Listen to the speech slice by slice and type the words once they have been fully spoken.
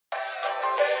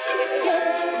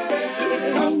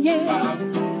yeah.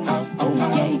 Oh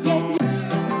yeah, yeah.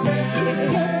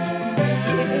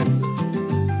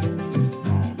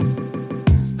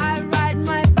 I ride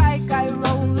my bike, I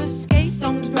roller skate,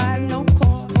 don't drive no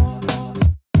car.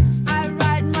 I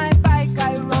ride my bike,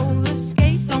 I roller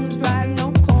skate, don't drive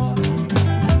no car.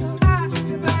 I've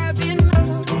been,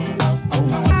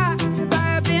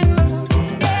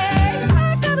 yeah.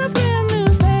 I got a brand new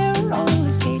pair of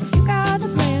roller skates, you got a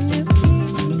brand new key.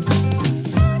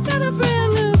 I got a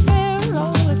brand new pair of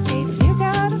roller skates, you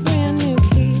got a brand new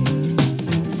key.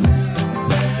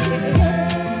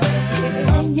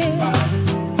 Oh yeah.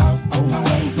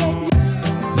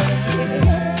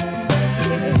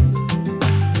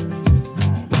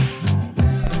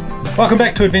 Welcome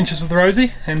back to Adventures with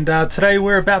Rosie, and today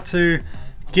we're about to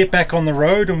get back on the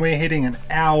road and we're heading an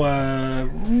hour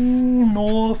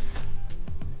north-ish.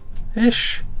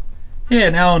 Yeah,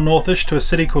 an hour north-ish to a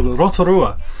city called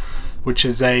Rotorua, which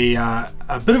is a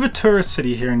bit of a tourist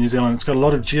city here in New Zealand. It's got a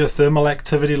lot of geothermal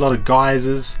activity, a lot of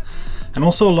geysers, and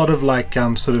also a lot of like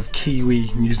sort of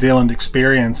Kiwi New Zealand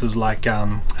experiences like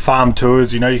farm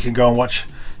tours. You know, you can go and watch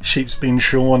sheep's been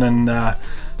shorn and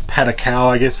pat a cow,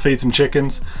 I guess, feed some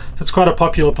chickens. So it's quite a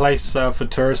popular place for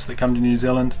tourists that come to New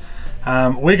Zealand.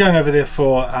 We're going over there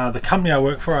for the company I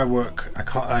work for. I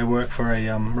work for a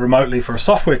remotely for a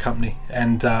software company,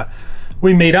 and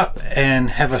we meet up and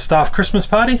have a staff Christmas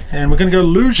party, and we're going to go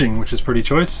luging, which is pretty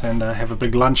choice, and have a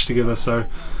big lunch together. So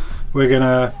we're going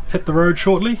to hit the road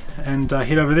shortly and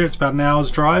head over there. It's about an hour's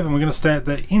drive, and we're going to stay at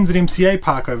the NZMCA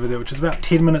Park over there, which is about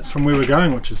 10 minutes from where we're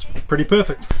going, which is pretty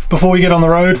perfect. Before we get on the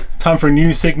road, time for a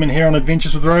new segment here on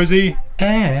Adventures with Rosie.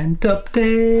 And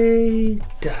update.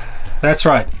 That's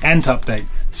right, and update.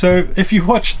 So if you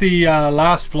watched the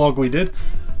last vlog we did,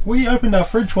 we opened our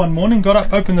fridge one morning, got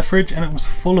up, opened the fridge, and it was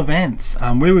full of ants.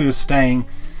 Where we were staying,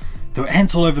 there were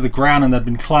ants all over the ground, and they'd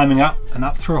been climbing up and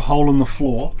up through a hole in the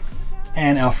floor.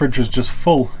 And our fridge was just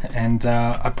full, and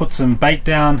I put some bait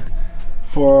down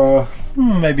for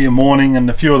maybe a morning, and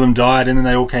a few of them died and then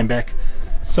they all came back.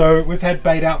 So we've had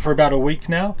bait out for about a week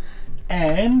now,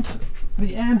 and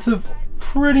the ants have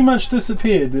pretty much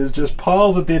disappeared. There's just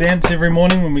piles of dead ants every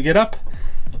morning when we get up,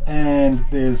 and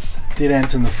there's dead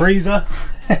ants in the freezer,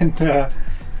 and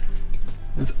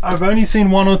I've only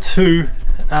seen one or two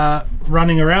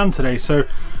running around today, so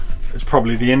it's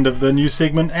probably the end of the new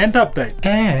segment and update.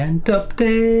 And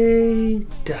update.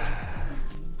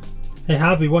 Hey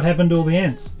Harvey, what happened to all the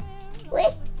ants?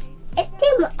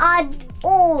 Them are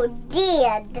all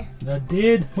dead. They're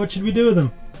dead? What should we do with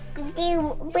them? We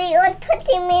would put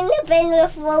them in the bin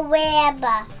with a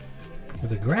grabber.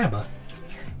 With a grabber?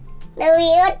 No, we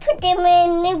would put them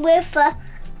in with a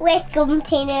vacuum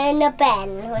cleaner in the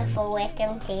bin with a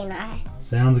vacuum cleaner.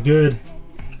 Sounds good.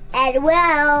 And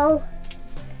well.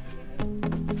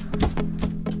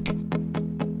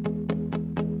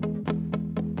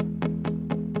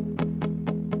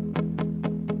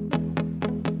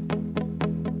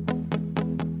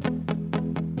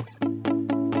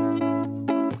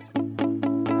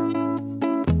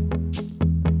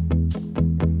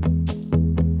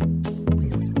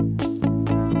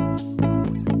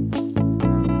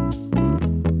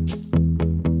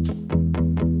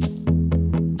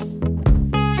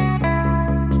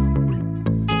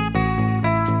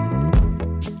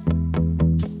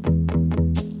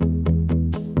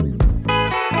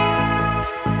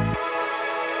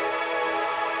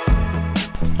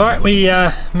 Alright, we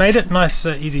made it. Nice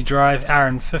easy drive, hour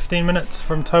and 15 minutes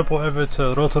from Taupo over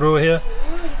to Rotorua here.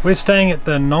 We're staying at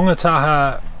the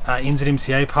Ngongotaha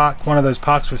NZMCA Park, one of those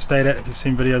parks we've stayed at if you've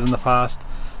seen videos in the past.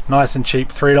 Nice and cheap,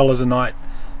 $3 a night.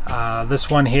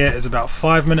 This one here is about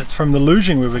 5 minutes from the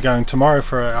Luging where we're going tomorrow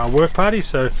for our work party,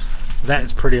 so that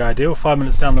is pretty ideal, 5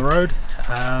 minutes down the road.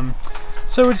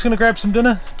 So we're just going to grab some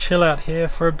dinner, chill out here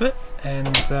for a bit,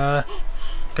 and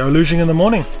go luging in the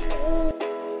morning.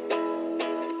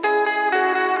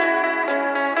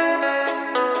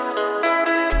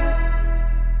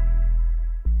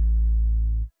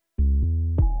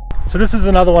 So this is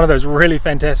another one of those really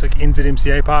fantastic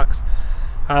NZMCA parks.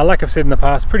 Like I've said in the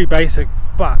past, pretty basic,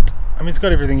 but I mean it's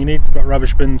got everything you need. It's got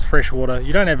rubbish bins, fresh water.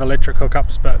 You don't have electric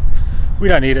hookups, but we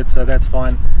don't need it, so that's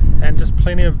fine. And just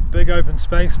plenty of big open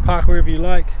space, park wherever you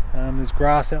like. There's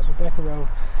grass out the back of our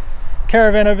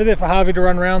caravan over there for Harvey to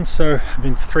run around. So I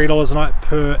mean, for $3 a night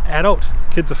per adult,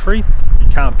 kids are free. You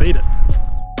can't beat it.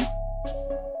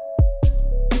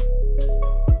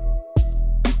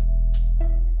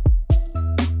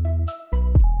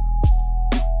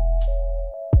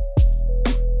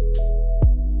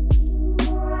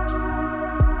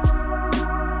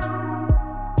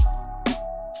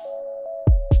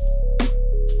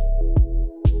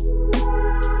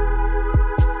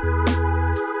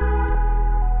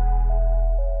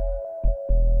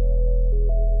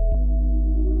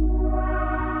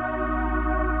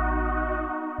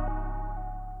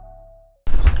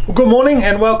 Well, good morning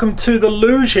and welcome to the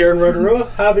Luge here in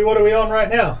Rotorua. Harvey, what are we on right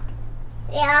now?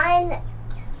 We're on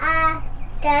a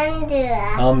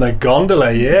gondola. On the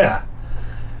gondola, yeah.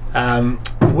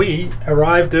 We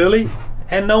arrived early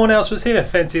and no one else was here.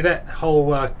 Fancy that. Whole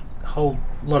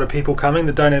lot of people coming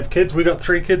that don't have kids. We got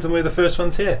 3 kids and we're the first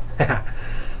ones here.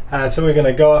 So we're going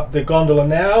to go up the gondola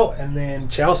now, and then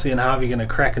Chelsea and Harvey are going to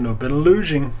crack into a bit of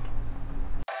luging.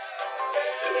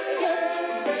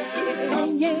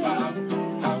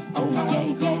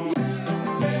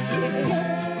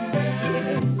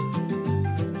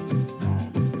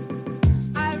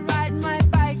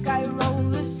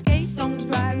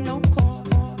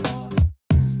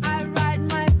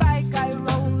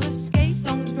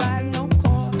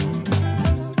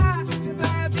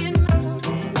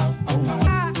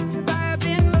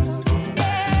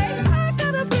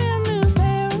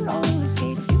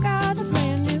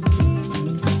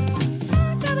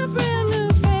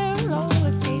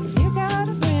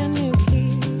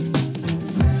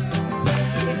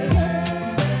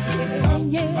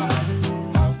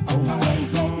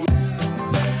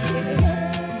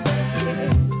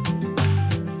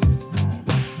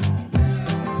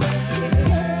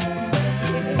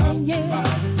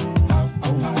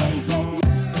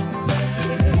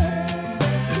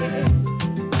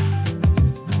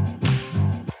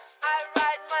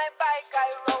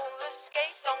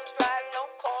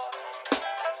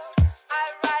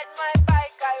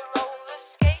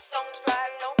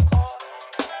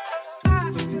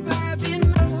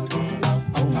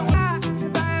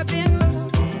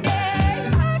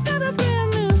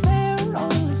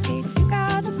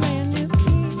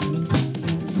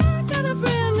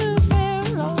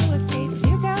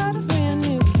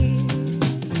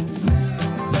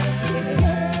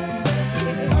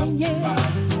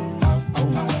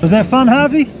 Was that fun,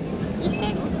 Harvey? It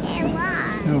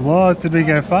was. It was. Did we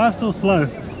go fast or slow?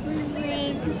 We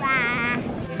went fast.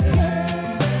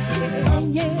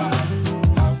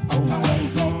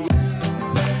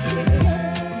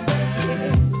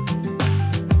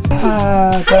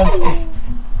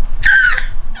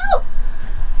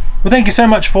 Well, thank you so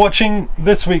much for watching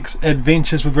this week's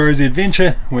Adventures with Rosy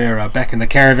adventure. We're back in the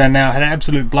caravan now. Had an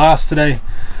absolute blast today.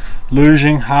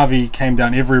 Luging. Harvey came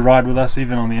down every ride with us,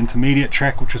 even on the intermediate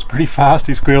track, which was pretty fast.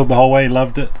 He squealed the whole way,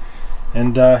 loved it.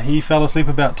 And he fell asleep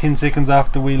about 10 seconds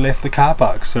after we left the car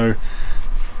park. So,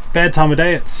 bad time of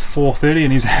day, it's 4:30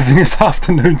 and he's having his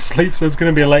afternoon sleep, so it's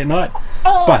going to be a late night.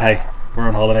 But hey, we're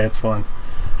on holiday, it's fine.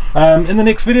 In the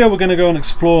next video, we're going to go and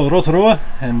explore Rotorua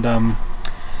and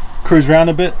cruise around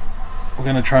a bit. We're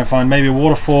going to try and find maybe a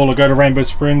waterfall or go to Rainbow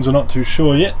Springs, we're not too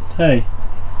sure yet. Hey.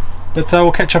 But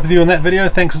we'll catch up with you in that video.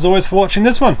 Thanks as always for watching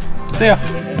this one. See ya.